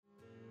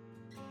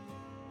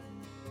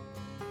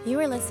You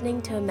are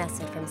listening to a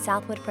message from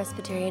Southwood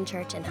Presbyterian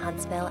Church in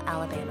Huntsville,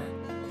 Alabama.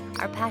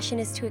 Our passion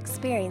is to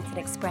experience and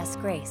express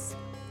grace.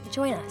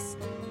 Join us.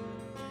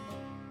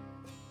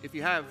 If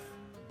you have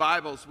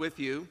Bibles with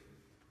you,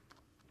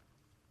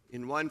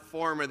 in one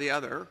form or the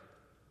other,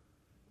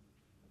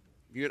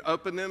 you can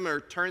open them or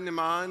turn them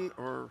on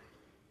or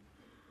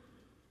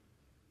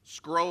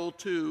scroll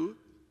to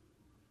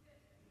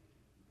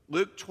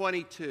Luke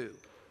 22.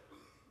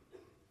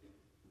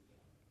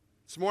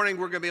 This morning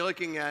we're going to be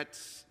looking at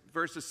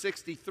verses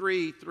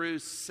 63 through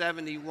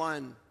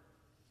 71.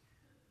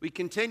 We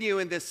continue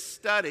in this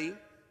study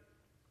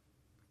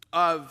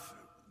of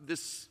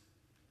this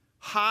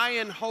high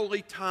and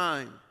holy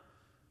time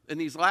in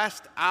these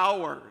last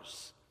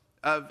hours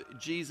of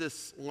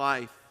Jesus'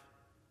 life.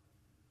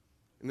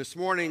 And this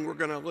morning we're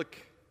going to look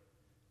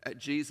at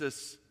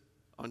Jesus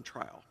on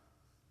trial.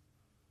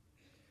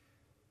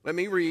 Let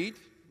me read.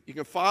 You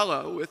can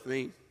follow with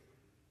me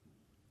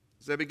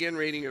as I begin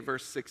reading at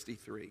verse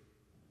 63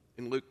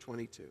 in Luke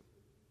 22.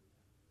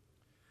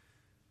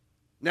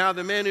 Now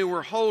the men who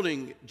were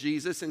holding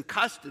Jesus in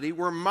custody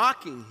were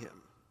mocking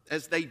him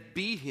as they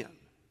beat him.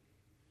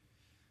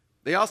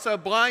 They also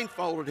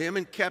blindfolded him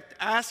and kept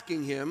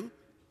asking him,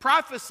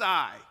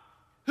 "Prophesy,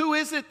 who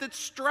is it that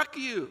struck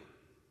you?"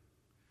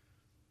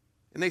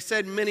 And they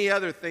said many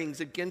other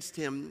things against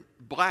him,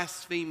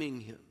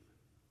 blaspheming him.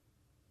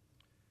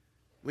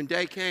 When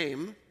day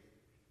came,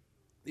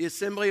 the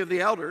assembly of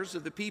the elders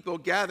of the people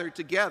gathered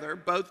together,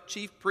 both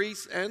chief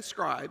priests and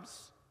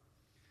scribes,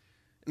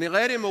 and they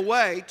led him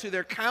away to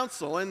their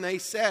council, and they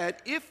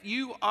said, "If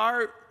you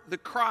are the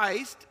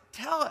Christ,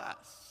 tell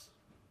us."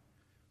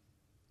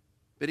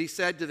 But he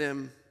said to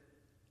them,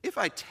 "If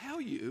I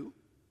tell you,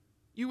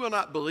 you will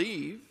not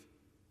believe.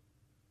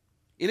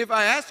 And if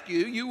I ask you,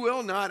 you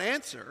will not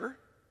answer.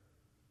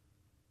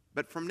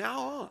 But from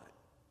now on,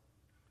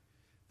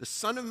 the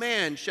Son of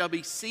Man shall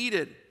be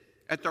seated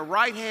at the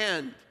right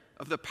hand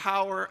of the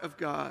power of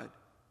God."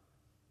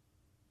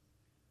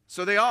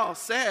 So they all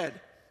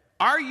said,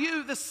 "Are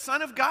you the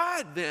Son of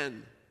God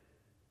then?"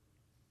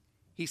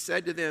 He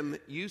said to them,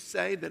 "You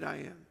say that I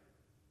am."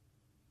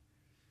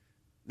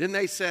 Then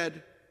they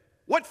said,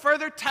 "What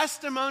further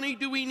testimony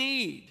do we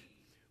need?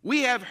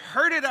 We have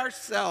heard it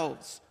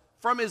ourselves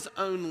from his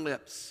own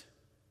lips."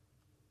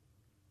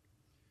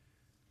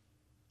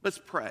 Let's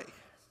pray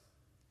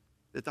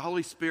that the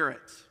Holy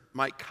Spirit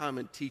might come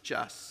and teach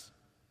us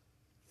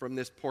from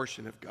this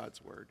portion of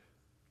God's word.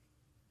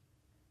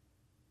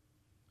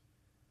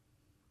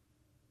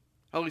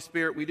 Holy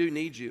Spirit, we do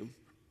need you.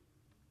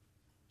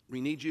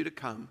 We need you to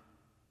come.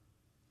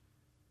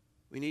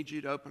 We need you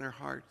to open our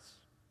hearts,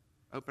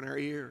 open our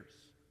ears,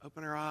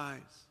 open our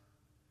eyes,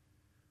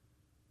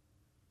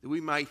 that we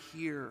might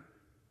hear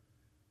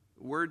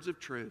the words of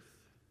truth,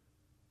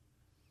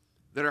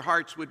 that our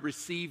hearts would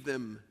receive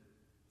them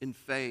in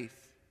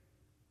faith,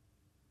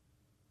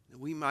 that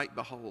we might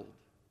behold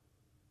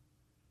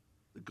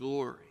the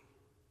glory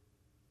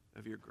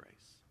of your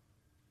grace.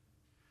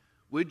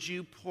 Would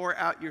you pour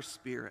out your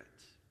Spirit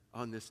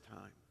on this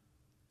time?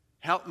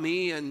 Help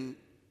me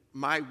in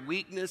my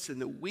weakness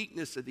and the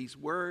weakness of these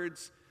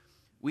words.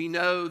 We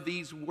know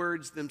these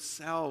words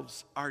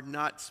themselves are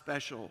not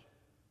special,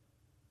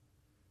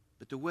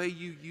 but the way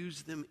you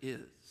use them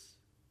is.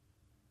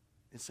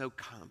 And so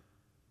come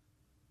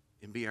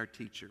and be our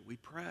teacher, we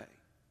pray.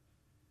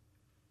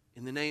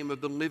 In the name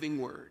of the living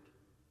word,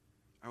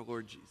 our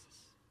Lord Jesus.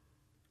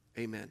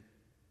 Amen.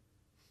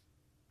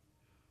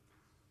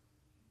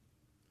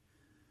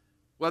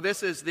 Well,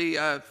 this is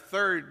the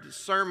third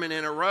sermon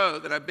in a row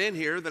that I've been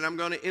here that I'm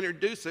going to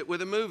introduce it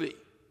with a movie.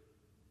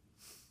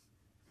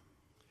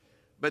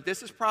 But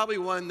this is probably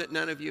one that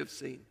none of you have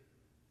seen.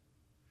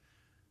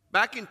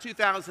 Back in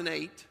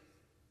 2008,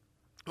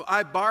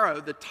 I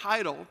borrowed the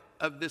title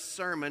of this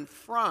sermon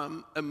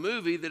from a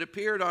movie that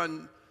appeared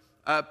on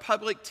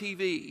public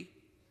TV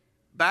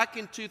back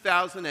in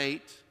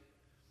 2008,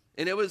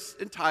 and it was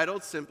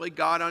entitled simply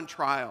God on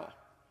Trial.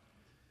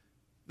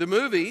 The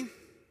movie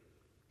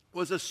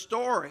was a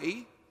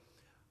story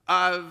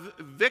of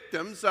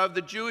victims of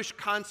the Jewish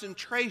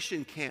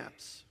concentration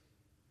camps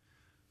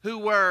who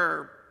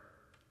were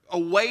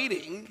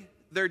awaiting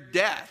their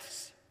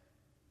deaths,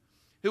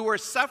 who were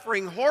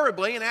suffering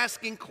horribly and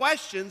asking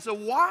questions of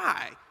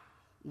why.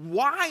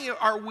 Why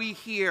are we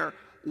here?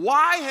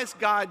 Why has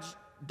God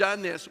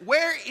done this?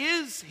 Where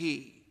is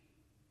he?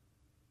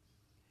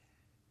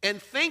 And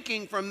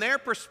thinking from their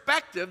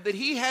perspective that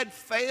he had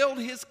failed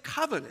his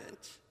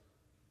covenant,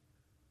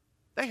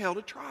 they held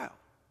a trial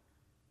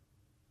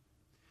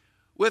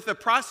with a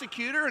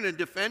prosecutor and a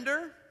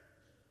defender,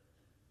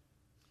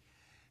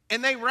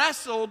 and they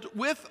wrestled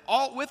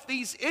with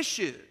these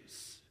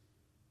issues,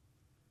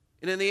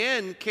 and in the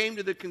end came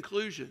to the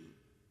conclusion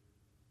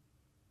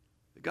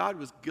that God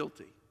was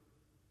guilty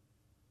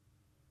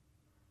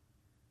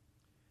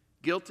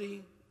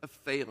of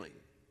failing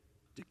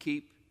to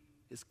keep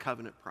his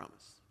covenant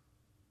promise.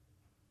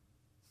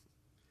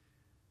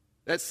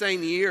 That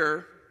same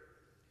year,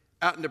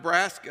 out in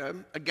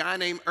Nebraska, a guy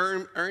named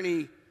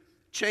Ernie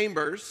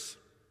Chambers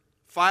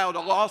filed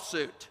a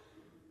lawsuit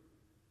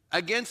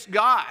against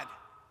God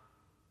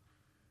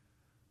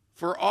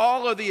for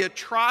all of the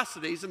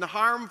atrocities and the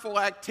harmful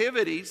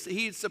activities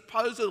he had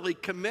supposedly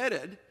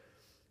committed.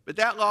 But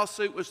that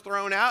lawsuit was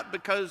thrown out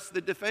because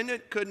the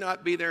defendant could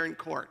not be there in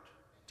court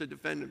to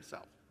defend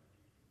himself.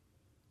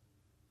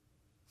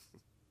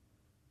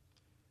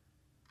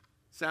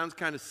 Sounds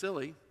kind of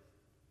silly.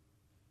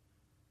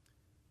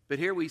 But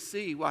here we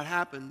see what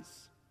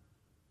happens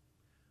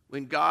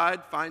when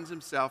God finds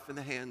himself in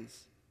the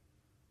hands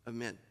of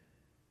men.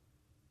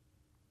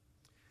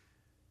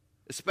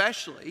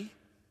 Especially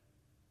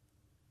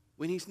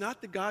when he's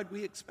not the God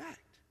we expect.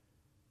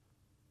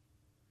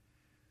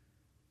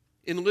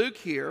 In Luke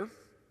here,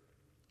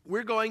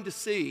 we're going to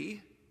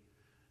see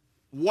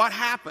what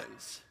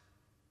happens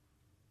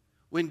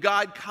when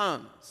God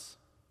comes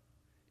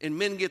and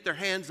men get their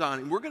hands on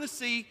him. We're going to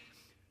see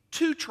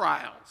two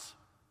trials.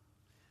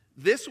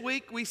 This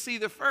week we see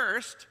the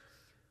first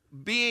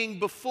being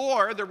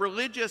before the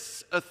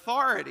religious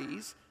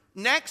authorities.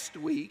 Next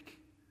week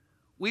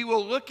we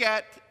will look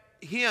at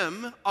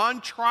him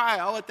on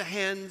trial at the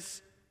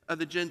hands of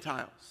the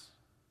Gentiles.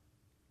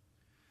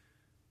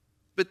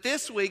 But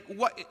this week,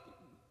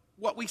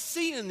 what we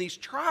see in these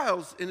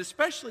trials, and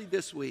especially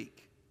this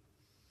week,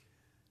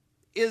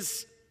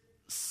 is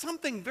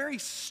something very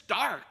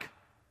stark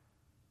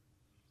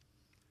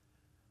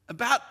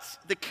about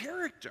the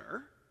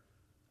character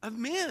of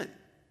men,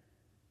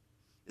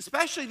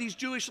 especially these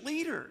Jewish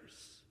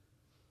leaders.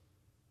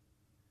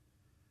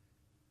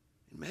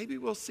 And maybe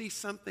we'll see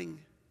something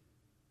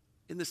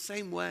in the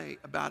same way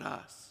about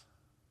us.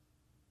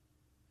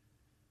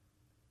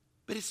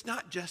 But it's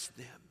not just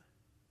them.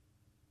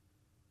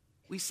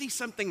 We see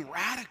something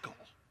radical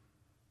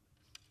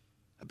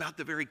about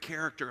the very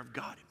character of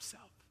God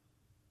himself.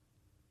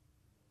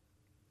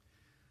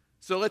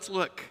 So let's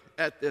look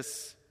at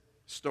this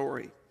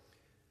story.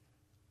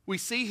 We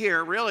see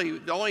here, really,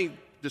 the only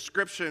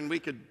description we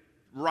could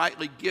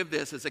rightly give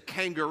this is a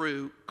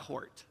kangaroo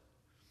court.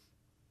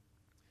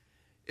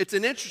 It's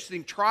an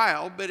interesting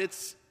trial, but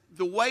it's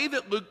the way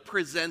that Luke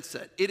presents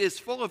it. It is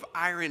full of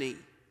irony.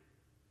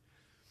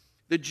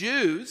 The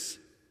Jews,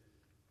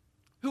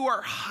 who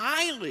are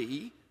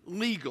highly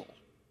legal,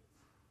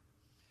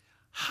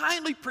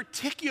 highly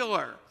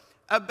particular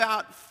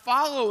about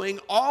following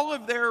all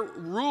of their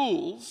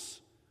rules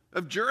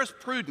of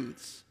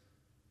jurisprudence,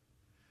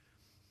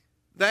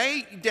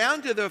 they,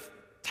 down to the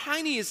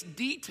tiniest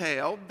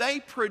detail, they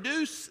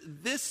produce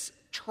this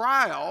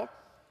trial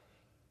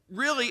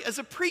really as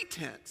a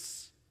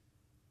pretense.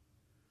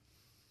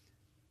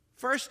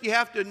 First, you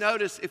have to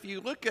notice, if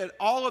you look at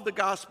all of the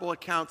gospel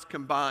accounts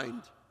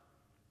combined,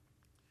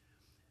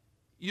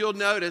 you'll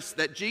notice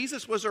that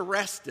Jesus was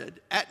arrested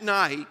at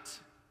night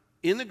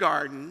in the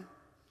garden,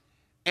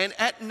 and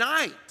at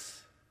night,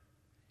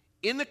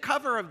 in the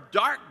cover of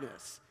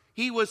darkness,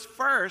 he was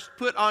first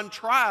put on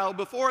trial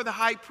before the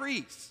high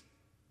priest.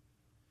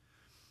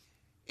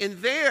 And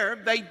there,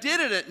 they did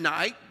it at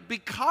night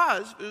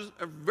because, it was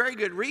a very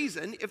good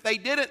reason, if they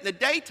did it in the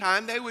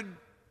daytime, they would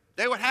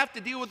have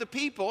to deal with the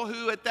people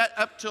who,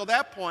 up till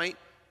that point,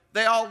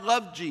 they all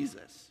loved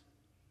Jesus.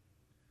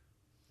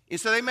 And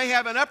so they may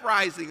have an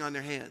uprising on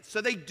their hands. So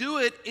they do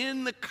it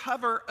in the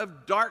cover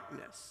of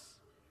darkness.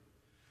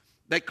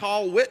 They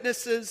call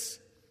witnesses.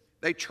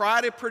 They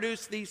try to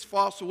produce these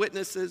false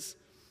witnesses.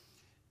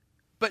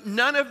 But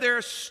none of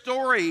their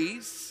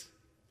stories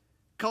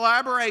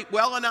collaborate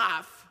well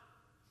enough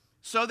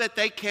so that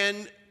they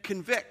can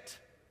convict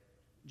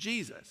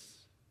Jesus.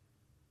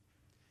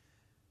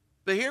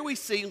 But here we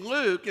see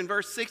Luke in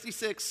verse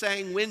 66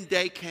 saying, when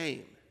day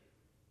came.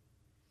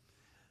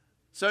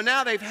 So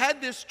now they've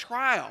had this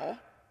trial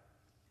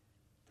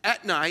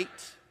at night.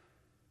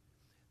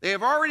 They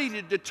have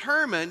already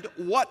determined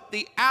what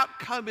the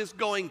outcome is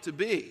going to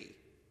be.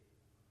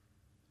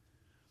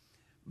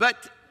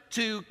 But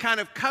to kind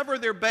of cover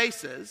their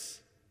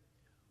bases,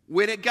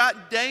 when it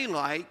got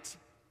daylight,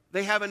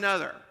 they have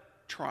another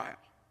trial.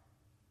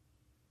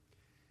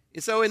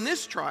 And so in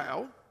this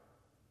trial,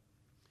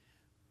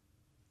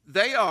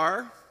 they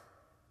are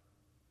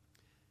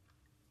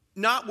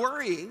not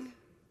worrying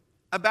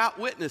about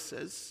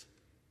witnesses.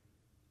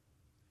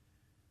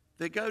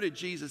 They go to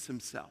Jesus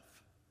himself.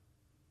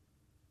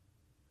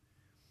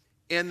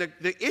 And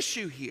the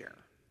issue here,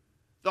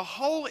 the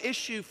whole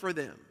issue for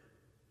them,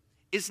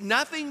 is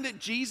nothing that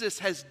Jesus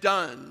has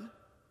done,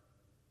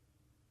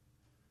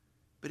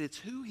 but it's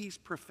who he's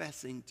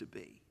professing to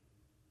be.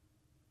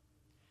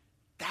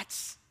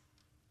 That's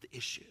the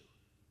issue.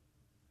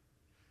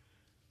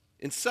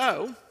 And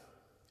so,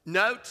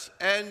 note,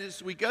 and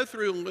as we go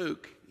through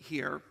Luke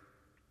here,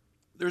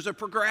 there's a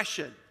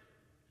progression.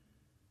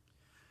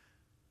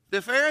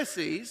 The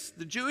Pharisees,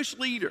 the Jewish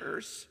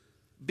leaders,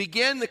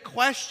 begin the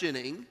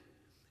questioning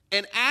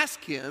and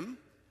ask him,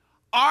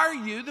 are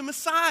you the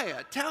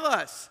Messiah? Tell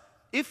us.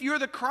 If you're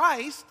the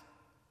Christ,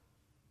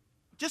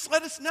 just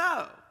let us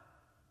know.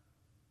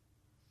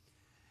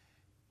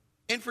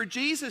 And for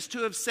Jesus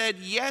to have said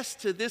yes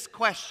to this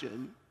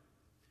question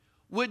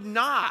would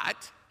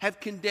not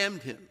have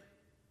condemned him.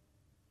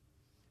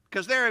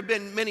 because there have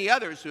been many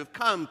others who have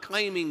come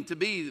claiming to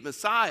be the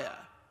Messiah.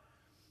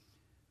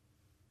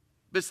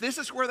 But this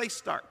is where they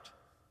start.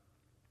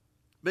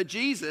 But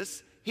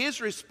Jesus,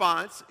 his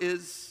response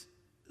is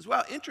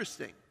well,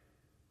 interesting.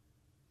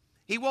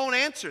 He won't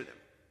answer them.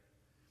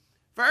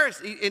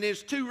 First, and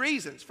there's two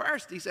reasons.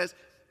 First, he says,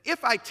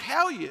 if I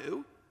tell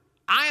you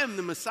I am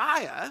the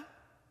Messiah,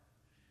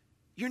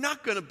 you're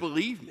not going to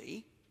believe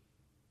me.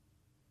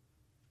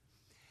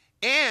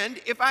 And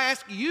if I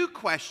ask you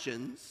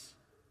questions,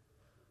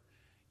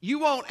 you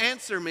won't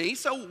answer me,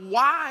 so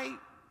why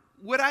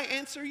would I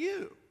answer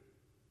you?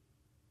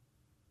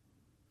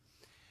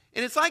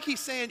 And it's like he's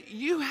saying,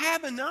 you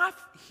have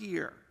enough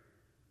here.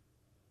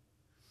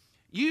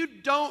 You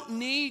don't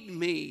need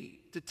me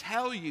to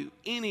tell you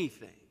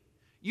anything.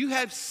 You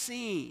have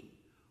seen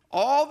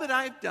all that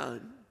I've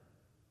done,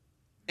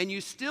 and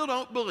you still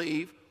don't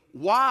believe.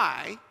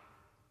 Why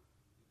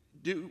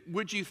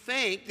would you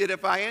think that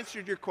if I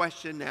answered your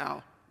question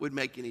now would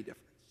make any difference?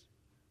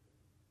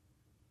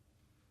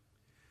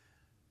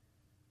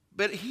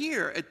 But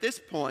here, at this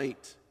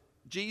point,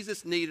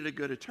 Jesus needed a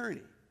good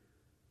attorney.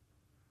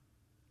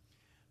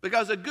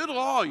 Because a good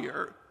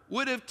lawyer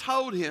would have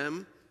told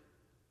him,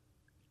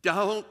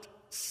 don't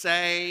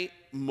say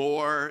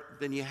more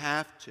than you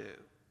have to.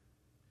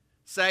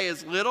 Say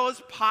as little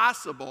as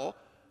possible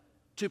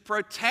to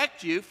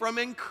protect you from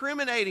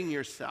incriminating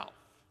yourself.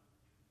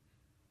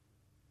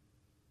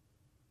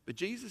 But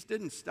Jesus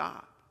didn't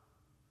stop.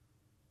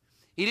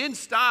 He didn't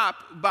stop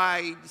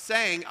by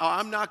saying, oh,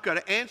 I'm not going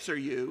to answer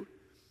you.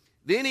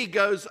 Then he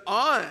goes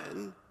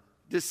on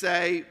to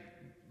say,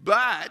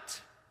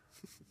 but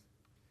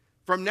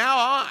from now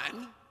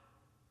on,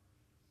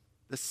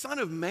 the Son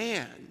of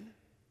Man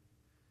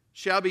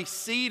shall be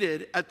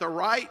seated at the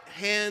right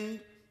hand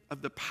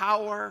of the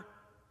power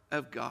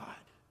of God.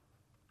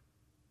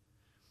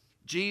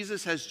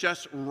 Jesus has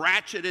just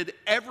ratcheted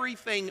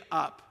everything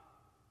up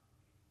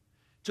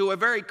to a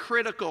very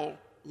critical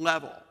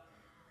level.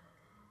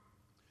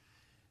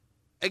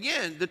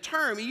 Again,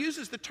 he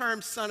uses the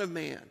term Son of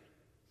Man.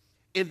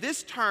 And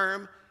this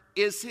term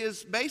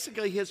is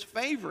basically his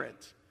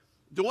favorite,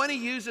 the one he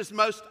uses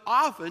most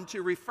often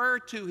to refer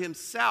to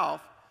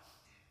himself.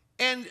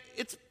 And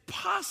it's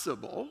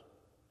possible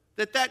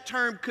that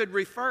term could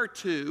refer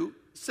to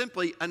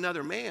simply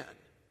another man.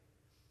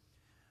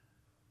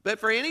 But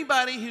for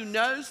anybody who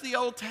knows the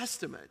Old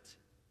Testament,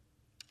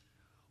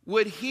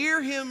 would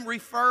hear him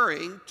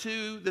referring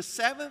to the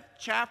 7th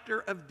chapter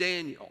of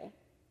Daniel,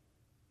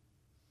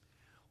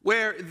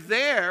 where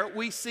there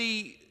we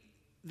see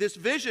this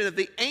vision of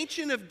the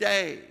Ancient of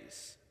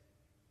Days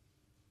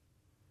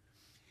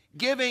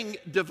giving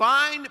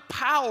divine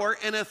power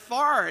and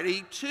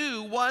authority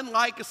to one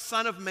like a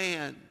Son of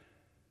Man.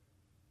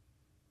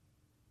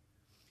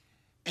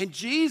 And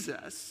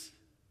Jesus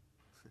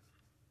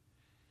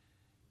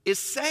is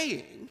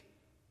saying,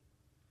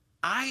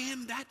 I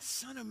am that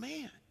Son of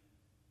Man.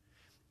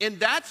 And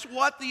that's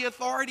what the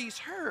authorities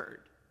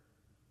heard,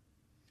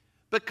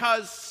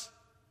 because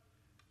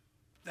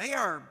they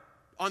are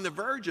on the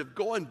verge of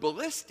going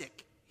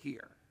ballistic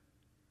here.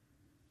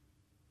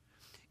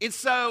 And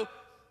so,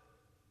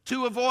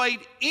 to avoid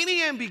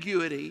any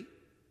ambiguity,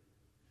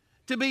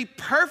 to be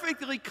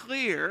perfectly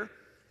clear,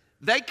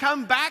 they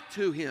come back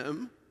to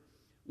him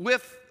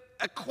with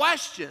a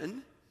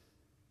question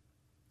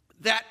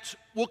that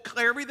will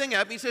clear everything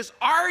up. He says,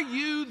 are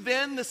you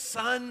then the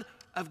Son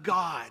of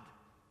God?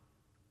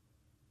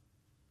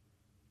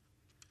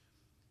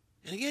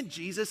 And again,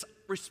 Jesus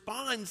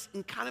responds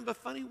in kind of a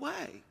funny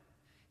way.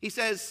 He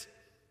says,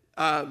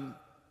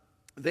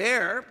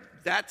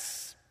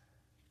 that's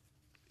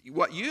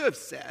what you have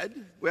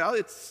said. Well,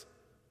 it's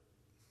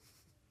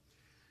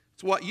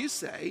what you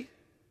say.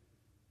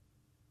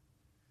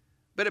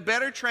 But a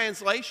better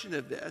translation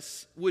of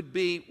this would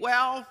be,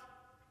 well,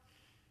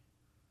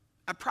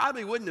 I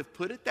probably wouldn't have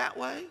put it that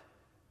way.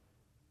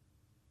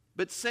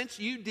 But since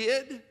you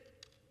did,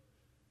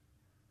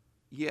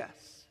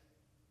 yes.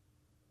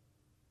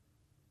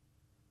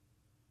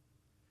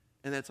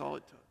 And that's all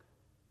it took.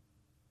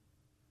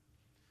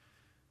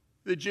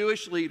 The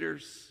Jewish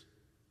leaders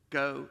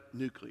go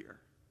nuclear.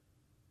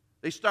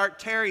 They start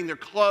tearing their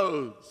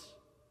clothes.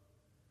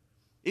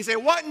 He said,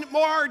 what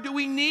more do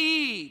we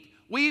need?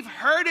 We've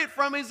heard it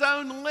from his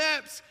own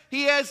lips.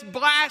 He has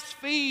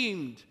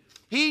blasphemed.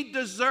 He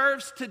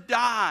deserves to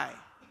die.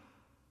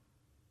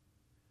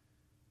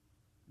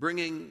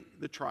 Bringing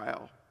the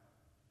trial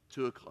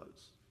to a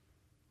close.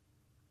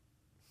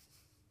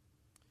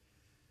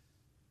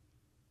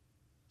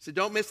 So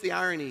don't miss the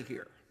irony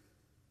here.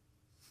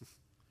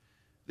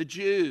 The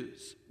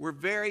Jews were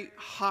very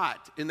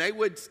hot, and they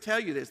would tell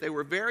you this, they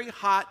were very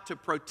hot to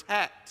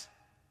protect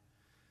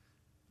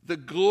the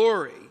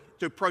glory,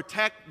 to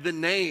protect the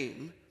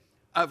name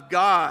of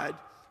God,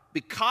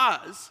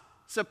 because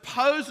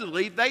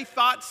supposedly they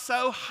thought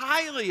so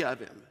highly of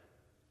him.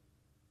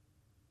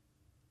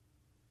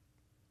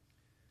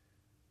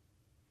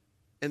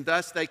 And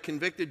thus they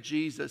convicted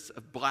Jesus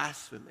of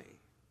blasphemy.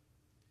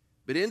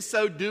 But in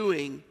so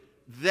doing,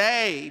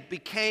 they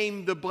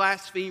became the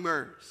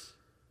blasphemers.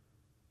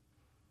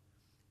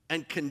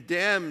 and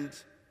condemned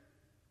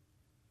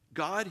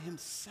God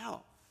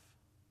himself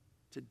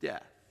to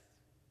death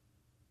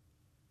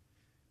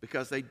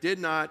because they did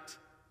not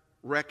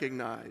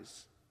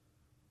recognize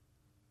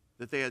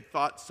that they had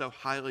thought so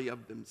highly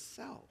of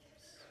themselves,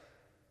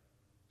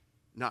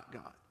 not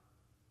God.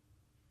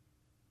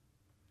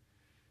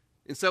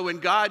 And so when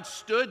God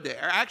stood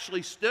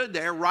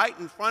there right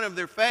in front of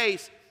their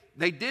face,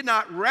 they did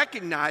not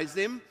recognize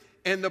him,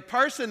 and the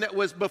person that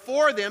was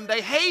before them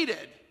they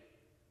hated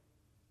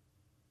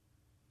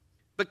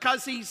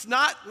because he's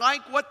not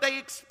like what they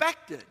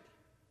expected.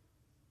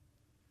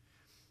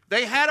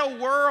 They had a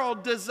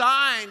world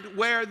designed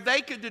where they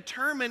could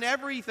determine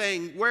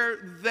everything, where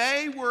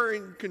they were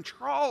in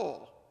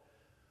control.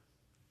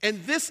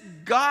 And this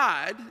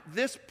God,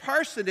 this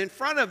person in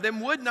front of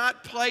them, would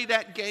not play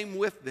that game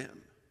with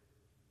them.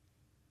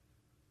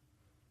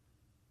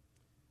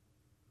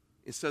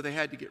 And so they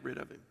had to get rid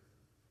of him.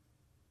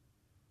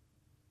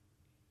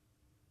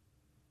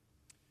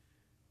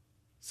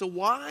 So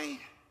why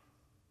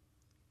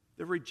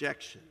the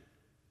rejection?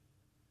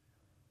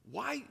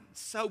 Why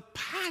so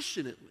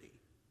passionately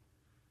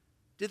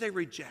did they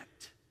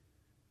reject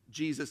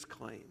Jesus'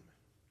 claim?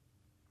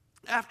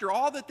 After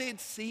all that they had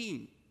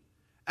seen,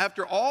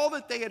 after all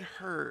that they had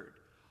heard,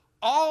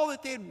 all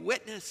that they had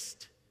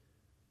witnessed,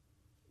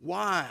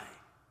 why?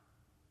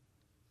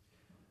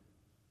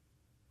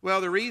 Well,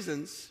 the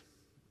reasons,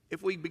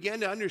 if we begin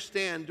to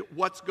understand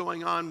what's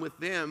going on with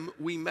them,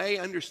 we may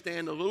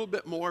understand a little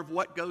bit more of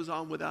what goes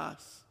on with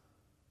us.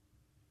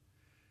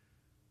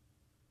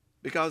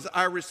 Because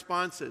our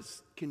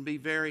responses can be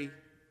very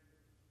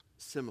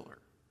similar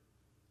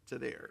to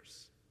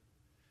theirs.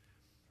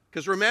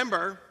 Because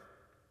remember,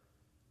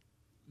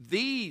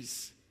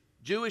 these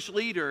Jewish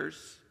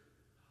leaders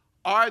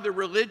are the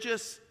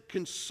religious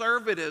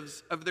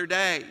conservatives of their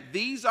day.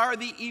 These are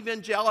the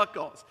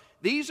evangelicals.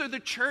 These are the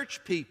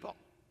church people.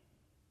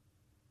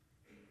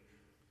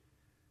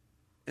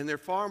 And they're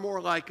far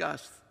more like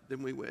us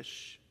than we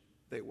wish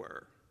they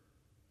were.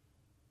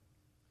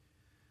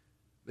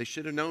 They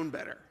should have known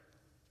better,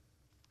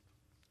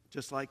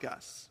 just like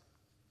us.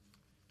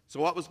 So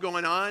what was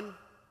going on?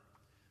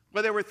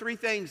 Well, there were three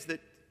things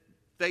that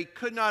they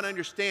could not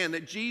understand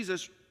that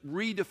Jesus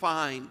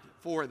redefined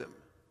for them.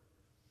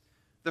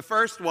 The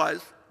first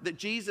was that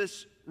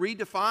Jesus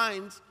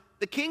redefines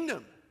the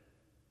kingdom.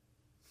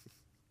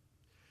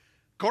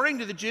 According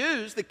to the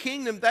Jews, the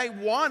kingdom they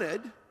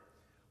wanted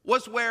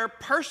was where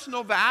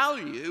personal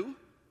value,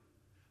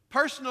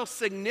 personal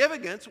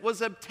significance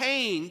was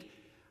obtained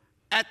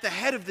at the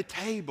head of the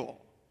table.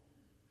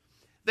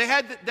 They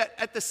had that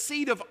at the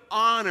seat of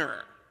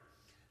honor.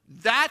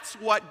 That's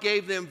what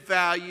gave them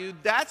value.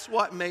 That's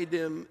what made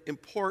them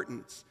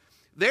important.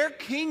 Their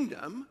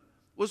kingdom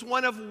was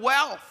one of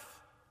wealth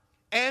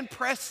and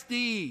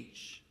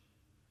prestige.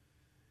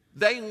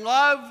 They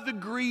loved the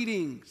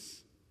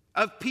greetings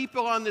of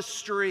people on the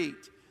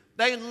street.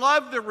 They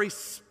loved the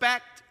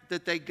respect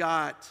that they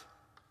got.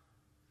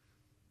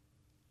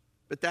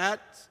 But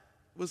that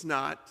was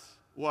not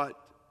what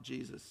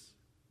Jesus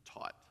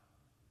taught.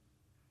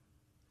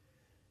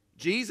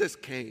 Jesus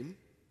came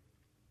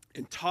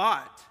and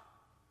taught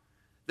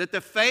that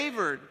the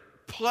favored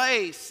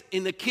place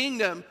in the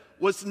kingdom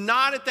was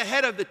not at the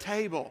head of the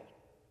table,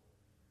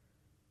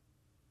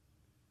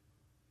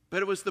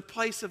 but it was the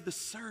place of the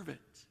servant.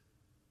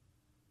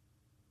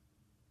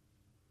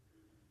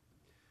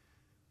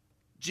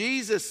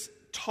 Jesus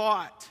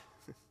taught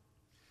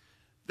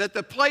that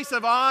the place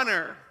of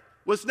honor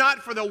was not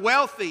for the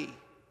wealthy,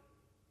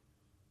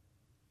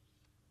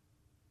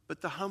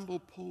 but the humble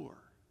poor.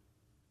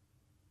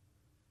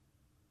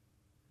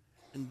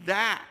 And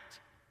that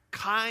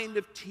kind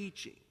of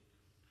teaching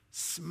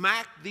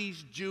smacked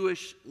these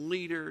Jewish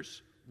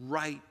leaders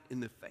right in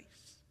the face.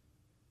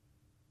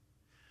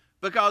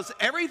 Because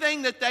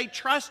everything that they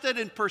trusted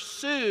and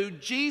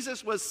pursued,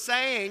 Jesus was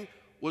saying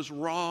was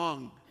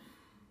wrong.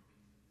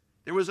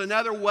 There was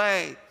another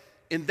way.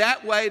 In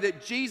that way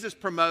that Jesus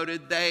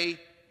promoted, they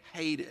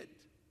hated.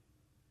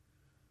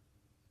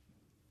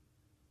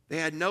 They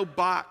had no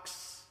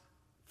box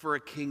for a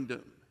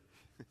kingdom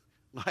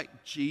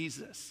like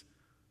Jesus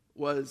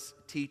was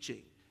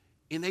teaching.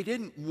 And they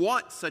didn't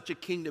want such a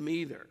kingdom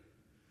either.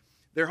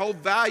 Their whole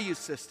value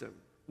system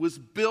was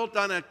built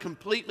on a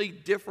completely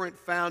different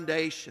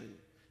foundation.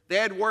 They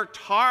had worked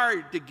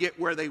hard to get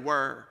where they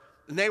were,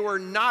 and they were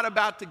not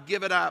about to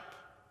give it up.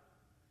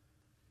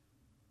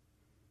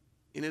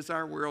 And is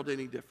our world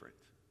any different?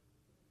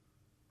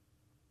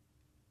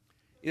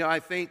 You know, I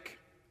think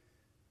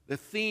the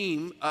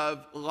theme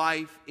of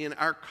life in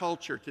our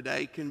culture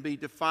today can be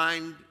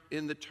defined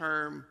in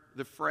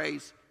the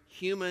phrase,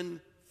 human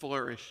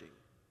flourishing.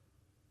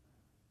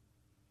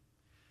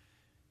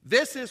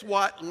 This is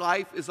what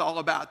life is all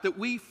about, that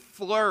we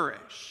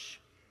flourish.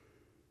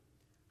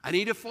 I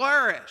need to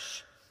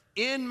flourish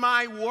in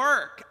my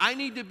work. I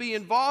need to be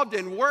involved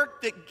in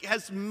work that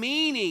has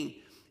meaning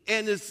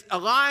and is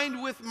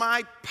aligned with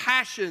my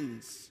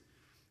passions.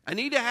 I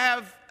need to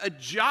have a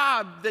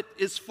job that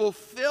is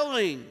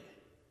fulfilling.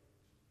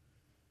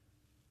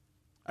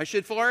 I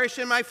should flourish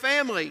in my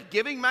family,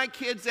 giving my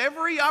kids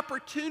every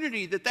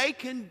opportunity that they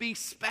can be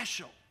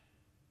special.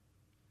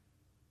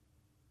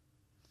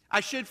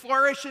 I should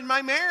flourish in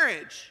my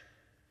marriage.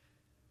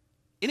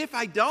 And if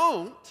I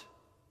don't,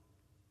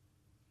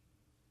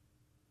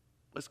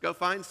 let's go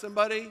find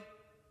somebody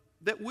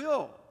that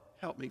will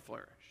help me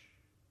flourish.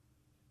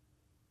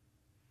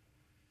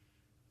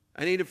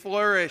 I need to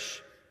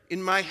flourish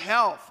in my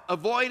health,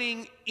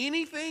 avoiding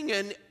anything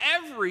and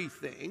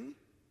everything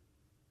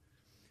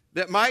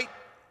that might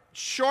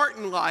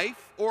shorten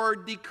life or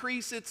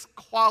decrease its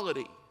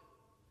quality.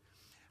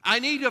 I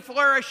need to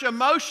flourish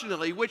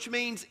emotionally, which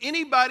means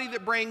anybody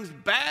that brings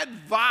bad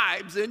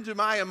vibes into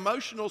my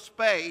emotional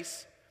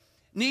space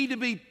need to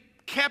be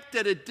kept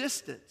at a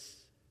distance.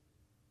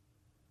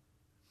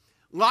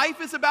 Life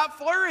is about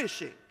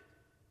flourishing.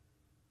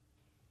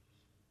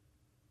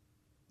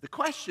 The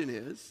question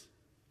is,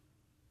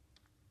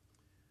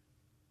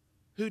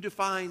 who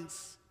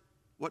defines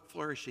what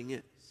flourishing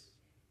is?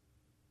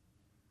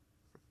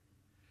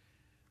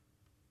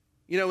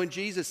 You know, when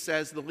Jesus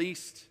says the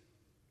least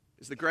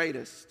is the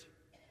greatest,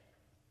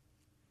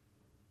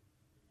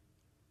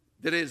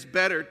 that it is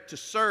better to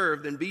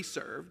serve than be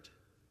served,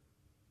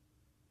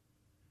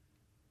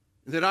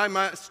 that I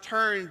must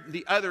turn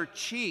the other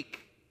cheek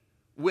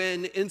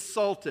when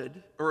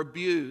insulted or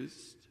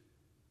abused,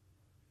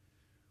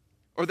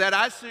 or that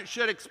I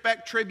should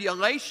expect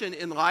tribulation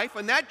in life,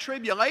 and that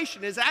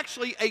tribulation is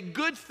actually a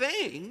good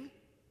thing.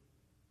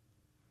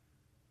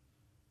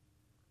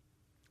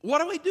 What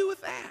do we do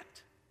with that?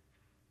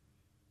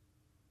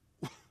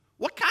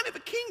 What kind of a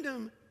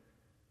kingdom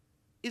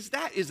is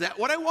that? Is that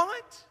what I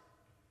want?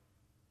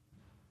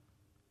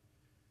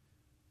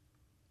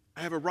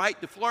 I have a right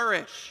to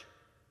flourish,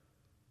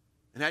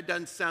 and that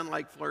doesn't sound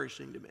like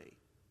flourishing to me.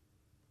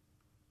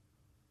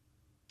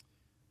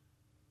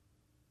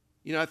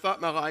 You know, I thought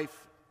my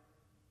life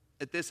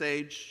at this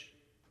age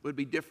would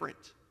be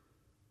different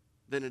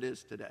than it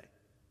is today.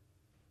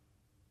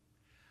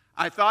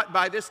 I thought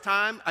by this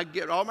time I'd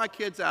get all my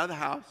kids out of the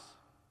house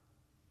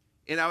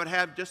and I would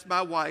have just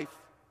my wife,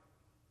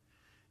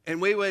 and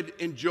we would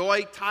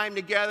enjoy time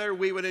together.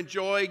 We would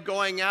enjoy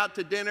going out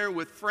to dinner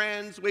with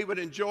friends. We would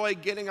enjoy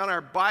getting on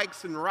our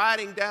bikes and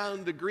riding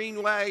down the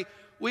Greenway.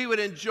 We would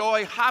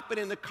enjoy hopping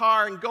in the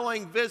car and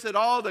going visit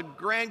all the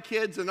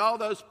grandkids and all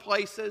those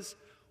places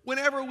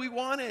whenever we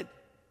wanted.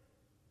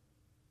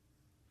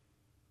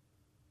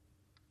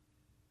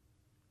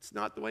 It's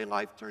not the way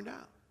life turned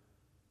out.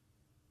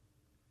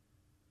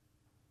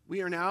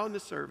 We are now in the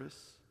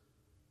service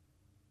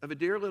of a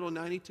dear little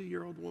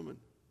 92-year-old woman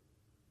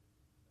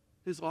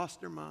who's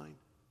lost her mind,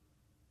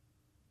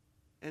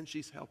 and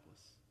she's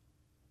helpless.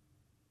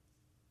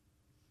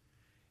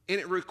 And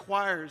it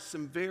requires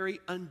some very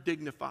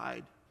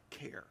undignified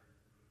care.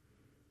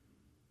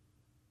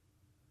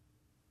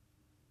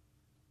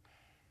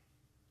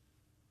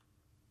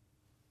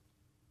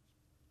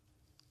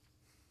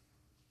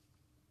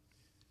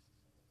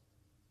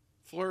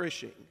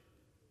 Flourishing,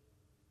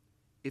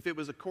 if it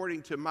was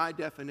according to my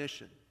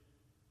definition,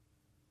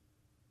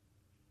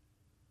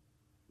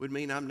 would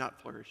mean I'm not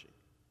flourishing.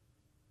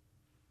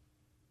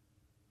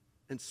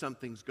 And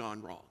something's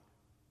gone wrong.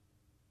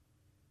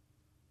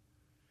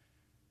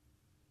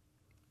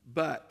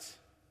 But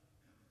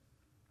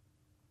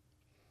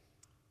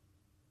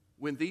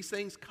when these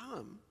things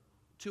come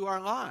to our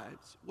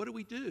lives, what do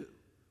we do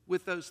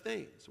with those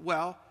things?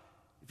 Well,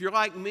 if you're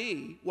like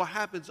me, what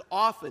happens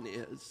often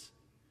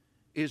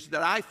is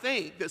that I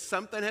think that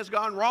something has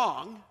gone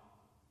wrong,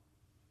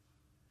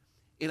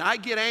 and I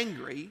get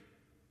angry,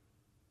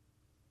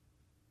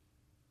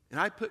 and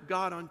I put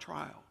God on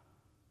trial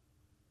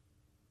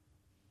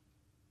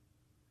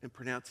and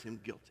pronounce him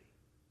guilty.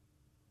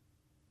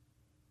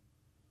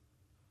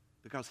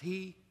 Because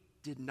he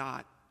did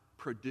not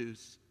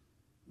produce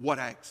what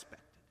I expected.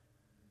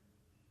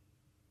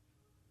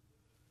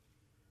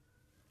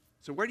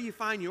 So where do you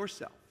find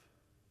yourself?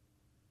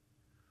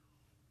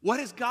 What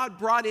has God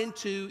brought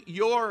into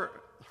your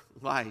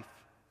life?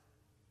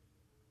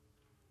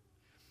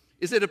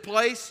 Is it a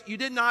place you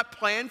did not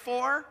plan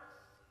for?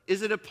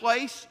 Is it a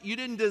place you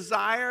didn't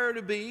desire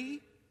to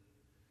be?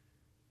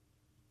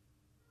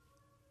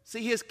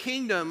 See, his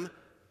kingdom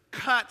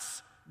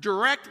cuts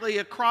directly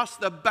across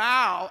the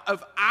bow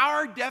of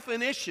our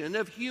definition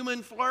of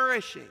human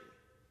flourishing.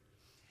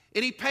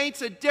 And he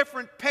paints a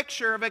different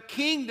picture of a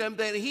kingdom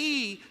that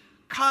he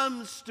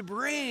comes to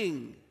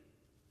bring.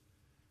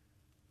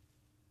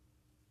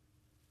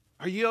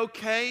 Are you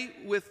okay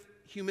with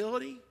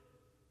humility?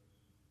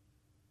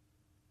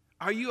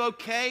 Are you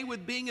okay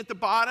with being at the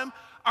bottom?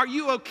 Are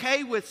you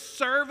okay with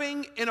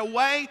serving in a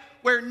way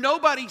where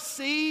nobody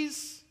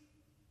sees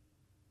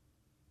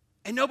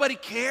and nobody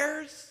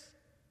cares?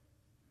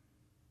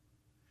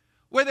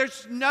 Where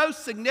there's no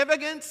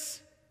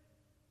significance?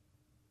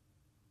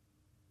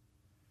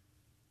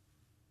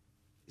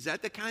 Is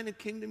that the kind of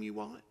kingdom you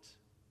want?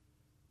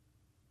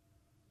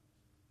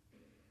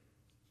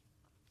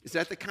 Is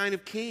that the kind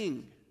of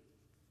king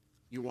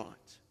you want?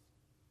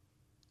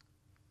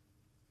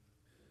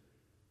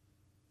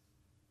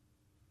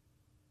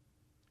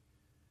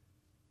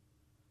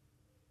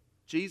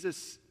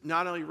 Jesus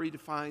not only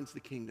redefines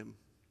the kingdom,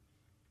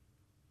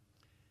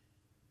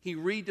 he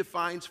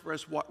redefines for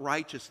us what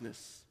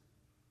righteousness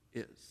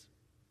is.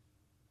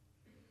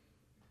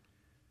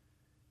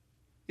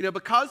 You know,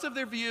 because of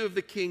their view of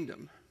the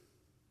kingdom,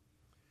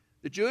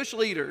 the Jewish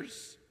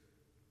leaders,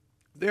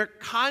 their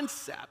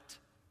concept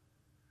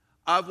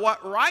of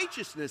what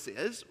righteousness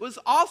is was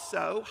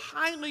also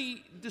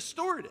highly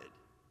distorted.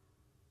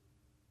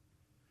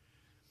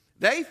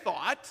 They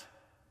thought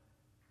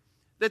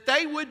that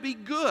they would be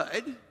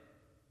good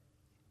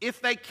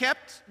if they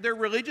kept their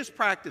religious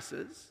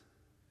practices,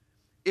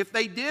 if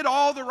they did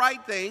all the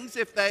right things,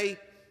 if they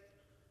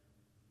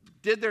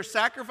did their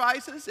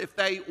sacrifices, if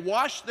they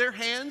washed their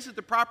hands at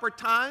the proper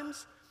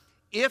times,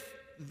 if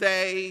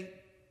they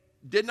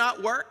did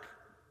not work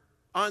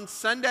on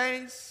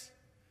Sundays,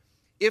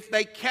 if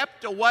they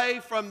kept away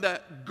from the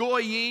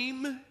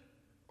goyim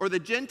or the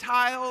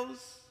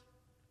Gentiles.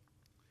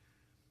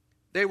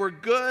 They were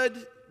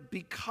good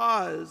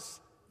because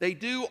they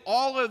do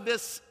all of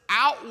this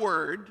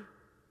outward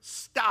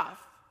stuff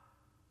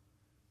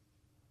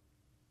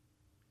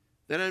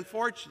that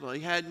unfortunately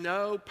had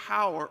no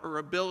power or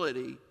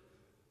ability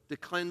to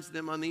cleanse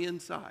them on the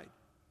inside.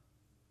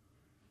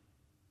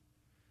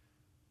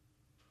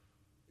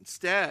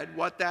 Instead,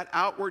 what that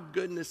outward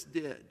goodness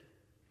did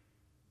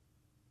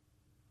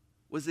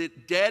was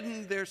it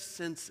deadened their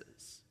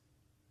senses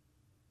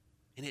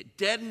and it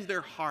deadened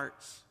their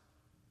hearts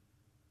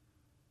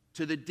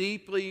to the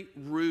deeply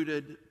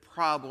rooted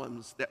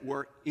problems that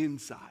were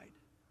inside.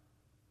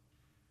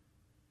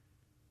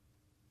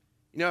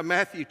 You know, in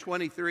Matthew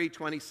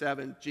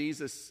 23:27,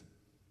 Jesus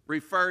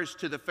refers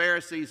to the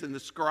Pharisees and the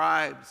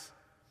scribes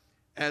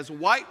as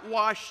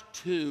whitewashed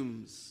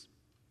tombs,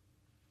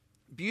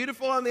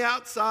 beautiful on the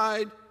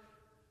outside,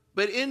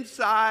 but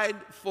inside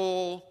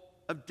full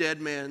of dead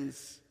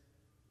men's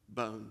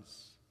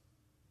bones.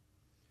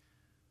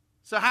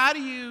 So how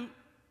do you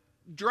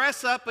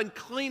dress up and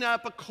clean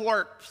up a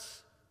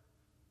corpse?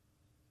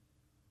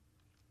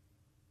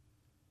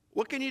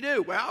 What can you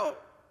do? Well,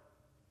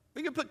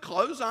 we can put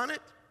clothes on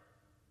it.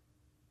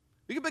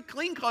 We can put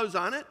clean clothes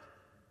on it.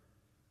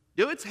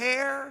 Do its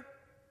hair.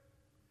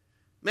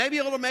 Maybe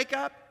a little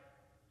makeup.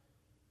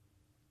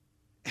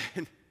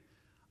 And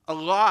a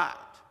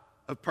lot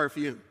of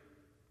perfume.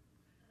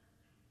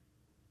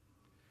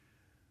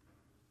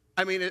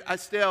 I mean,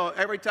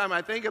 every time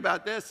I think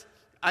about this,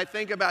 I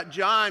think about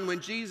John when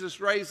Jesus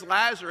raised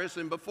Lazarus,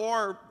 and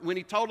when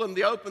he told them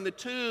to open the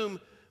tomb,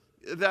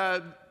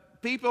 the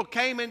people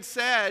came and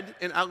said,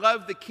 and I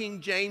love the King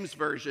James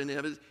version,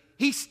 it was,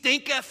 "He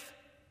stinketh."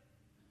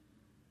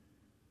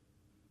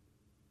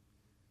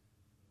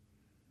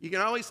 You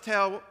can always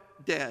tell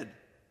dead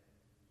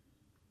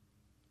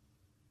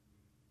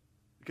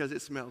because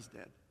it smells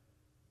dead.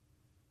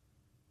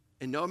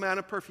 And no amount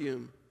of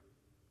perfume,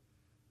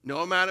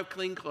 no amount of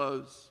clean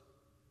clothes,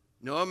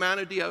 no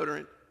amount of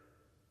deodorant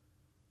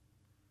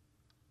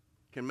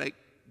can make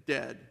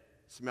dead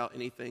smell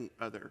anything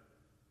other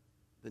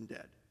than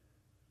dead.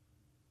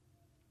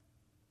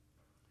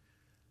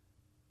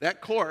 That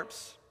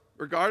corpse,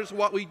 regardless of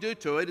what we do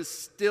to it, is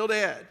still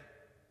dead.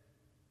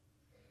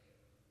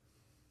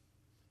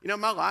 You know,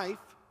 my life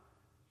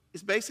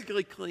is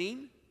basically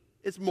clean.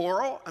 It's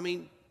moral. I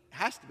mean, it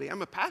has to be.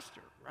 I'm a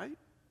pastor, right?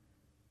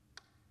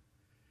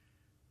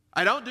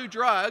 I don't do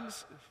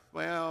drugs.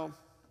 Well,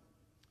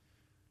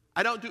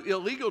 I don't do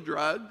illegal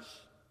drugs.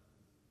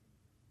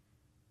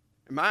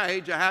 At my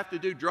age, I have to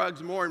do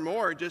drugs more and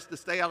more just to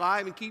stay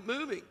alive and keep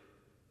moving.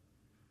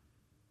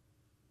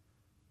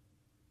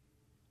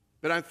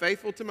 But I'm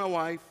faithful to my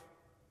wife.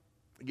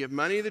 I give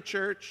money to the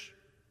church.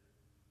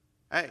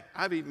 Hey,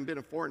 I've even been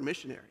a foreign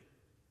missionary.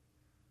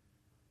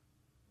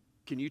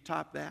 Can you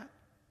top that?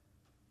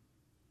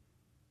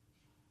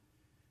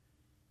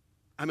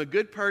 I'm a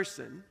good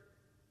person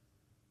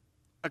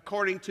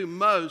according to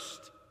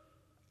most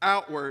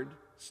outward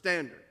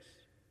standards.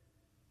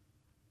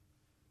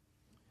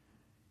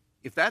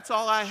 If that's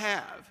all I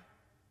have,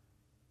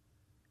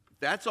 if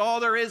that's all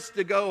there is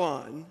to go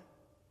on,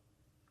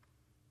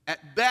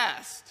 at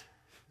best,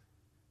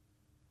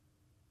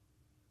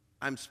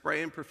 I'm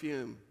spraying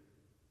perfume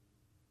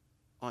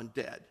on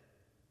dead.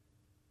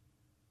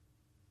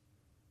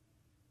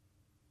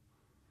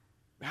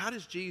 How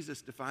does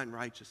Jesus define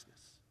righteousness?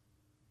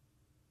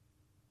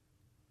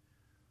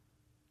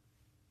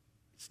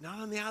 It's not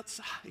on the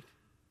outside.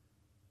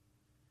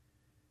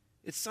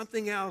 It's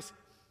something else.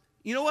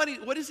 You know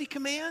what does he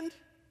command?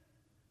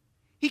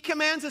 He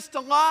commands us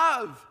to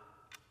love.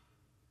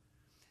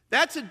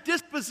 That's a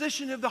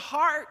disposition of the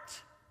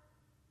heart.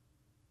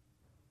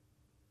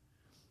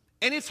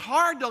 And it's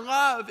hard to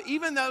love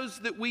even those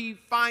that we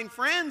find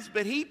friends,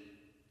 but he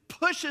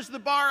pushes the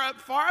bar up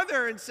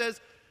farther and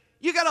says,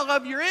 you got to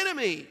love your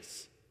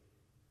enemies.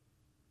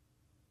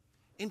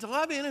 And to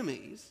love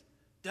enemies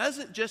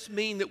doesn't just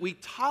mean that we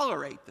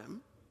tolerate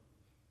them,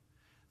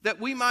 that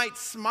we might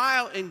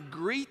smile and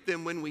greet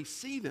them when we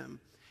see them.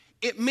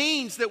 It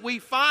means that we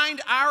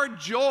find our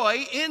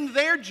joy in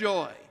their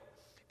joy.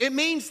 It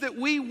means that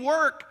we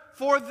work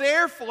for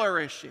their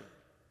flourishing.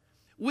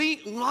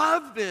 We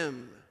love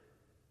them.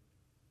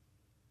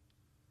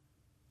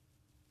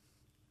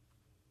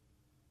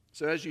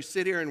 So as you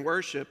sit here and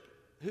worship,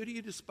 who do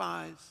you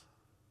despise?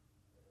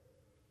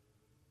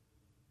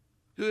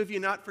 Who have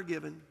you not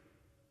forgiven?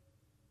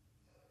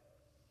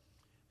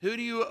 Who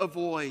do you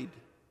avoid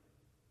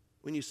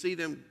when you see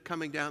them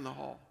coming down the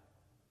hall?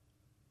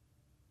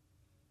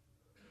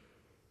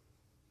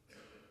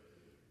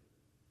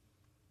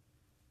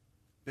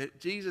 But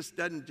Jesus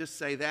doesn't just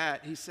say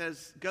that. He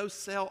says, go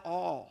sell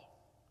all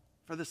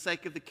for the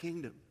sake of the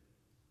kingdom.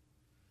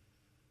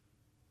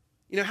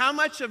 You know, how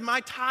much of my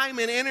time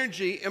and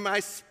energy am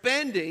I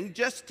spending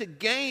just to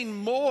gain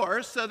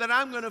more so that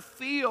I'm going to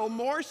feel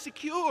more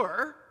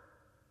secure,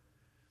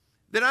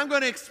 that I'm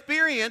going to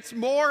experience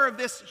more of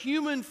this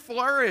human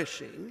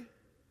flourishing?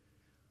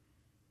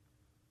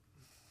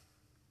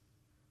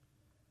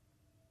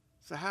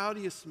 So how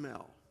do you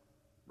smell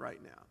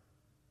right now?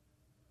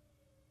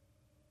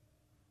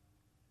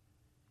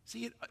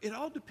 See, it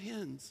all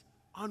depends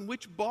on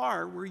which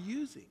bar we're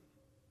using.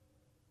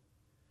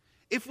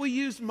 If we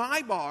use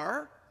my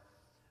bar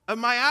of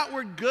my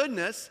outward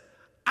goodness,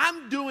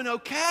 I'm doing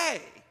okay.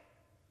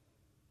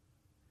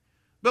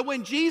 But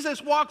when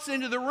Jesus walks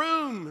into the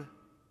room,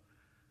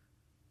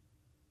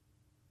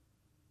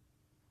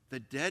 the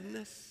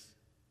deadness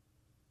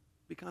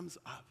becomes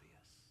obvious.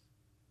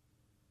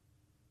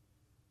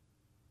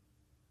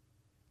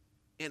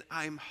 And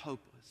I'm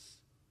hopeless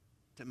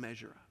to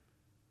measure up.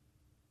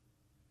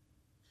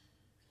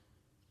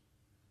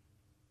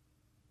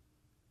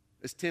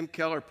 As Tim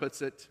Keller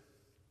puts it,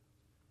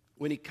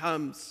 when he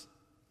comes,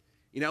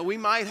 you know, we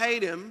might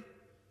hate him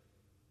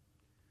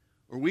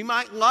or we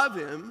might love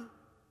him,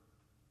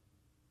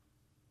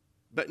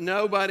 but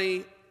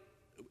nobody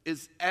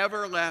is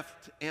ever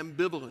left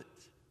ambivalent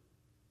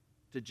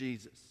to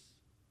Jesus.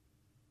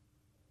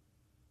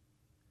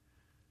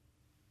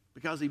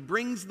 Because he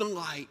brings the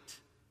light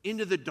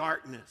into the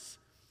darkness.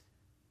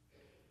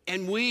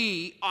 And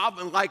we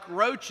often, like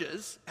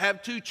roaches,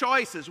 have two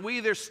choices. We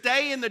either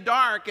stay in the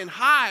dark and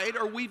hide,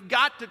 or we've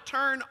got to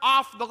turn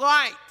off the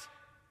light.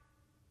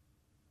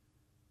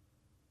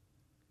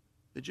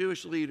 The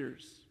Jewish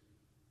leaders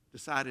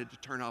decided to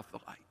turn off the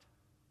light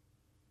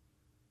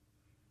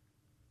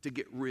to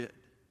get rid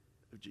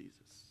of Jesus.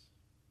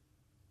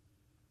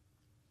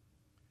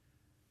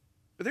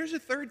 But there's a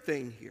third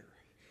thing here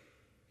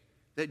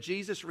that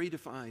Jesus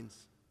redefines,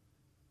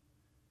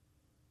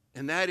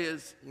 and that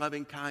is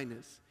loving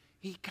kindness.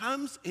 He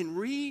comes and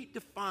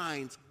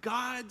redefines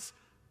God's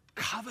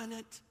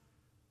covenant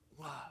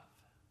love.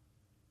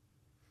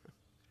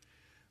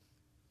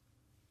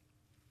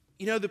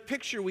 You know, the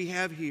picture we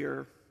have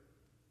here,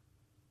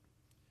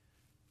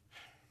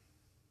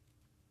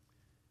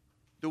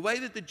 the way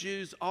that the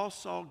Jews all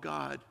saw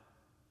God,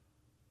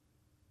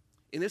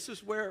 and this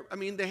is where,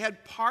 they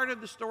had part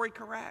of the story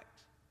correct.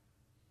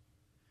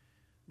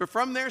 But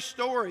from their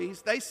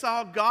stories, they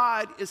saw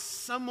God as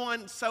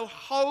someone so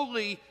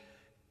holy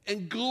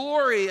and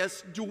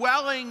glorious,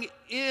 dwelling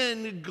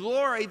in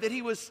glory, that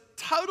he was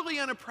totally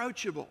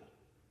unapproachable.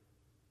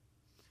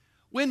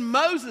 When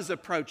Moses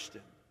approached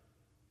him,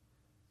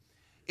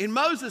 and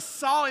Moses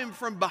saw him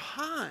from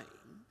behind,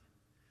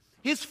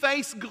 his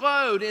face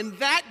glowed, and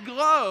that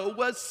glow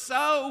was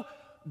so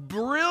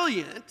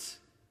brilliant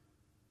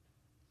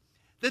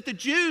that the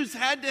Jews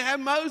had to have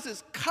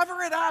Moses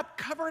cover it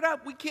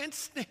up, we can't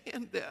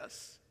stand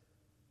this.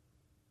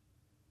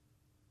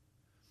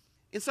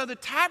 And so the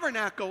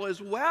tabernacle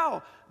as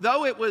well,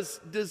 though it was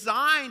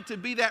designed to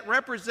be that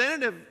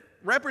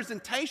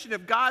representation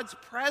of God's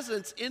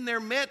presence in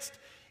their midst,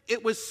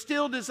 it was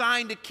still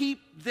designed to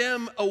keep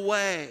them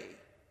away.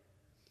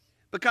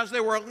 Because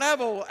there was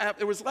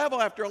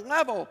level after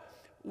level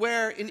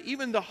where in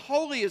even the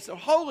holiest of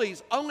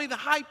holies, only the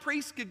high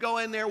priest could go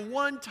in there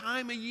one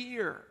time a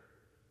year.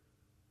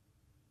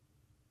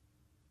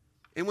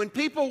 And when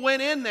people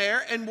went in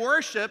there and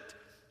worshiped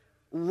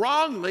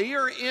wrongly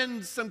or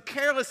in some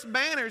careless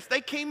manners,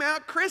 they came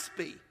out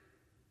crispy.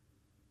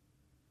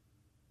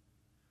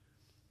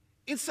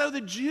 And so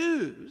the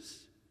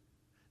Jews,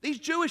 these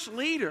Jewish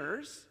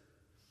leaders,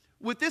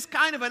 with this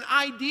kind of an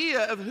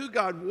idea of who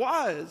God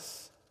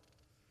was,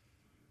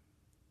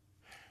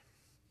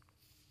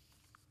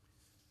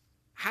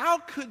 how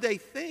could they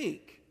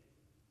think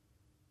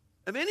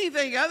of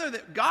anything other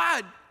than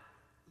God,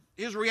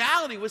 his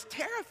reality was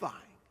terrifying?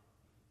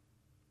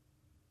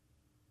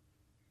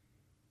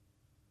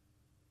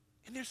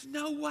 And there's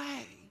no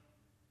way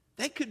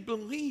they could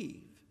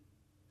believe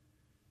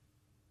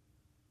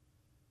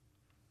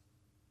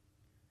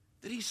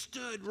that he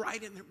stood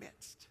right in their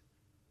midst.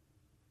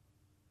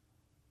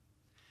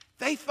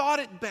 They thought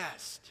it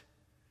best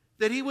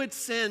that he would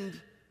send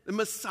the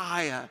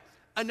Messiah,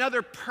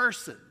 another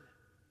person,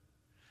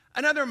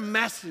 another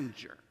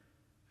messenger,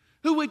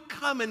 who would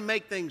come and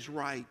make things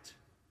right.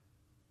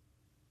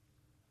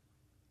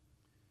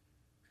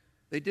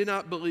 They did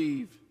not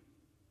believe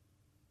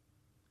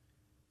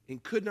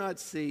and could not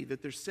see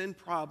that their sin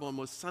problem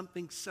was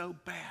something so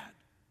bad.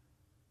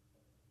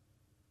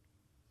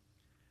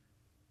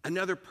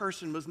 Another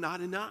person was not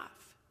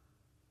enough.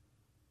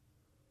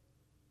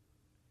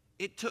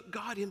 It took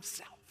God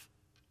himself.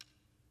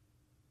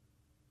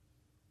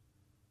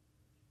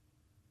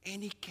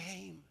 And he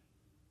came.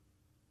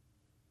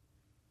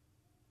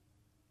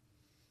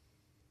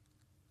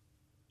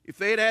 If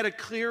they had had a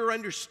clearer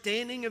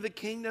understanding of the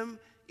kingdom,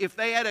 if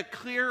they had a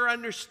clearer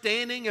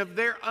understanding of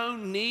their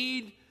own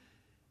need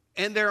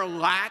and their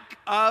lack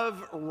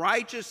of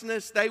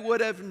righteousness, they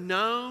would have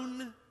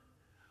known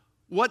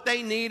what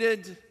they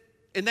needed,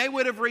 and they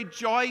would have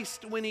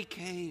rejoiced when he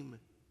came.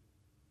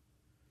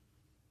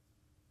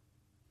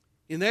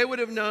 And they would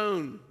have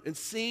known and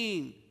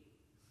seen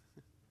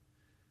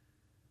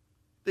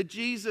that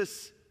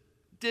Jesus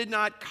did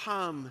not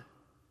come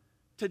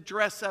to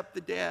dress up the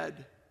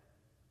dead.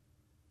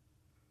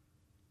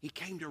 He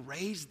came to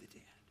raise the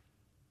dead.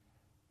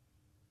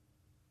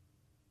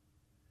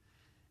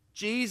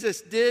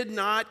 Jesus did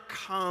not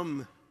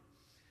come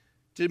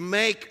to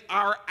make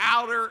our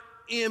outer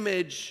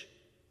image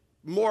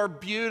more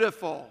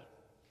beautiful.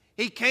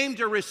 He came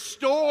to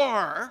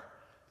restore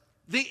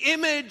the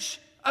image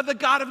of the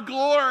God of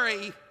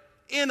glory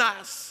in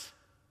us.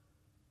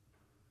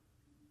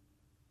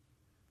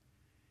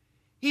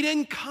 He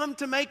didn't come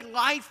to make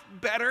life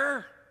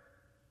better.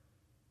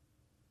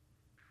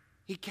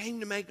 He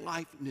came to make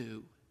life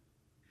new.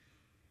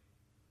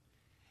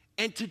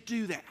 And to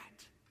do that,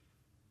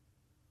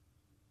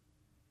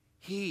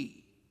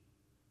 he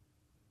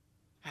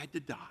had to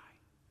die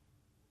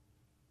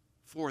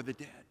for the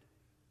dead.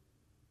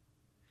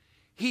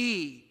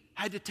 He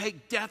had to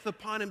take death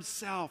upon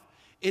himself.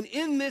 And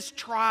in this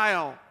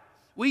trial,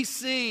 we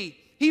see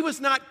he was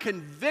not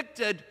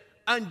convicted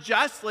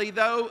unjustly,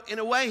 though in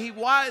a way he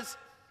was.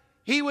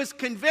 He was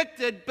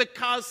convicted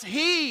because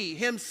he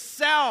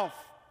himself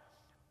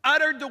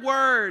uttered the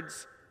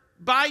words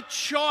by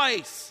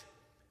choice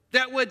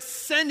that would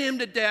send him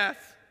to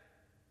death.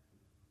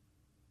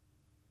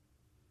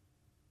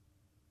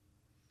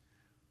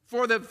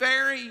 For the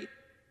very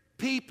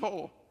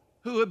people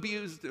who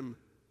abused him.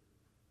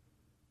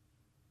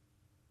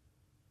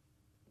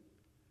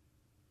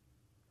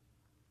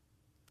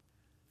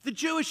 The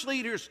Jewish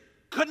leaders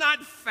could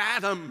not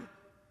fathom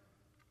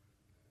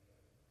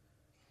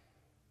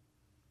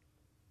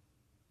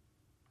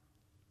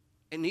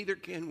and neither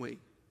can we.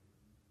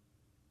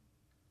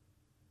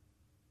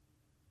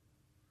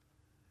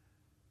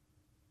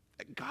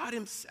 That God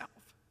himself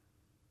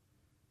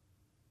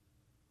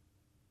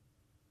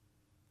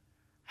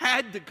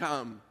had to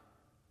come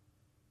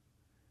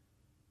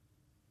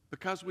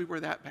because we were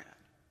that bad.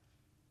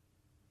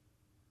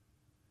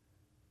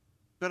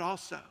 But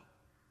also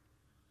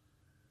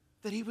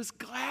that he was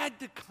glad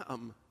to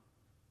come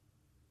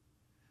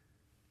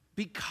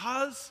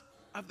because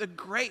of the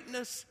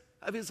greatness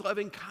of his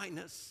loving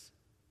kindness.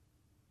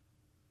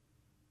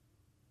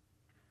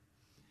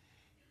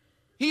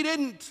 He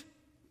didn't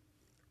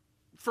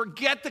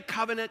forget the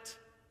covenant.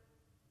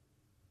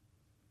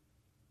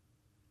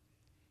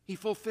 He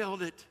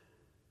fulfilled it.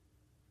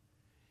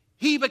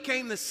 He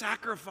became the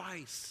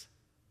sacrifice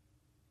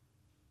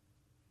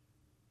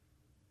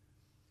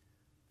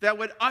that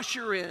would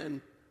usher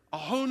in a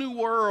whole new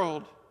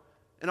world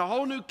and a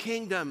whole new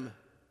kingdom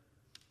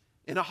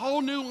and a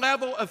whole new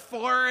level of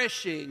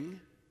flourishing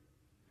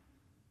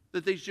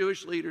that these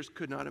Jewish leaders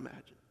could not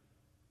imagine.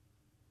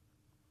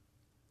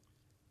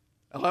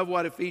 I love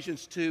what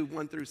Ephesians 2,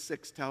 1 through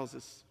 6 tells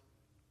us.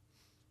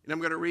 And I'm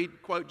going to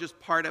quote just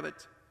part of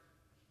it.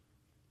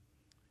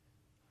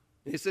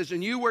 And it says,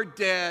 "And you were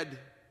dead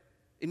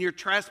in your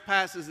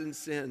trespasses and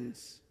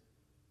sins,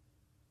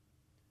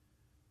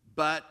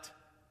 but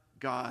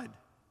God,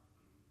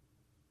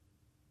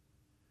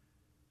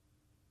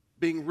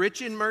 being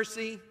rich in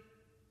mercy,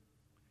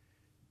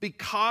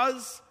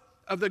 because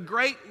of the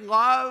great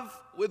love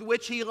with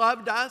which he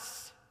loved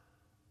us,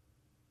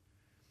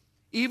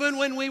 even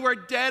when we were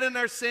dead in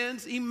our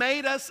sins, he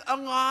made us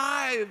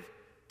alive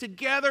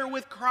together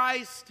with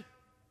Christ.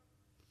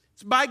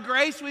 It's by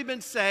grace we've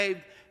been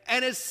saved,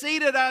 and has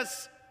seated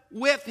us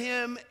with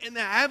him in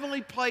the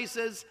heavenly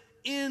places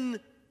in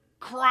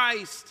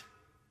Christ."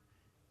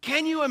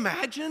 Can you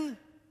imagine?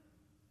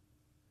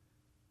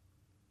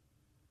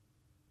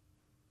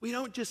 We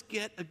don't just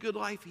get a good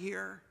life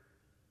here.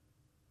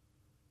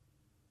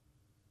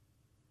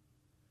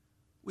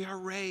 We are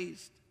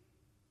raised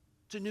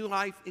to new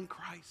life in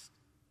Christ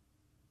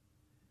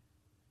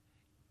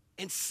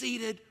and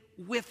seated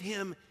with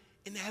him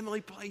in the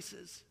heavenly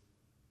places,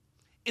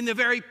 in the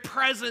very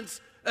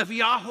presence of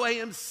Yahweh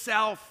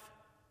himself.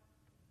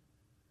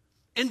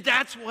 And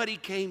that's what he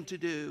came to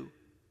do.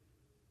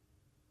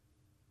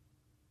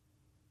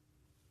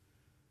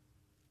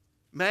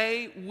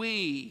 May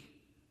we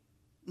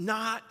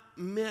not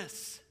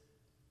miss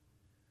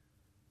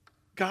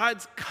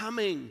God's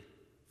coming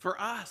for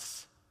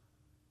us.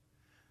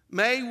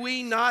 May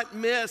we not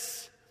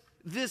miss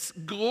this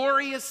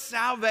glorious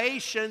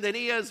salvation that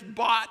he has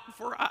bought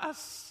for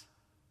us.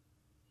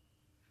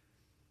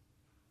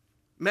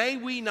 May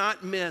we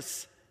not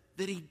miss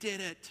that he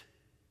did it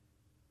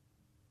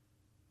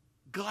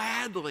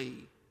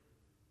gladly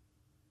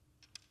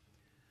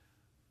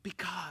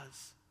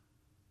because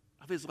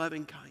of his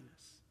loving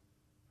kindness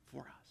for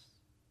us.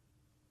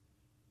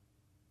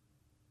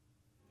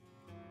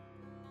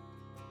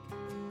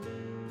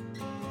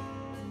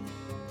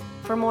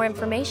 For more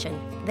information,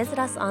 visit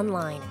us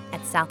online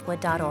at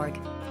southwood.org.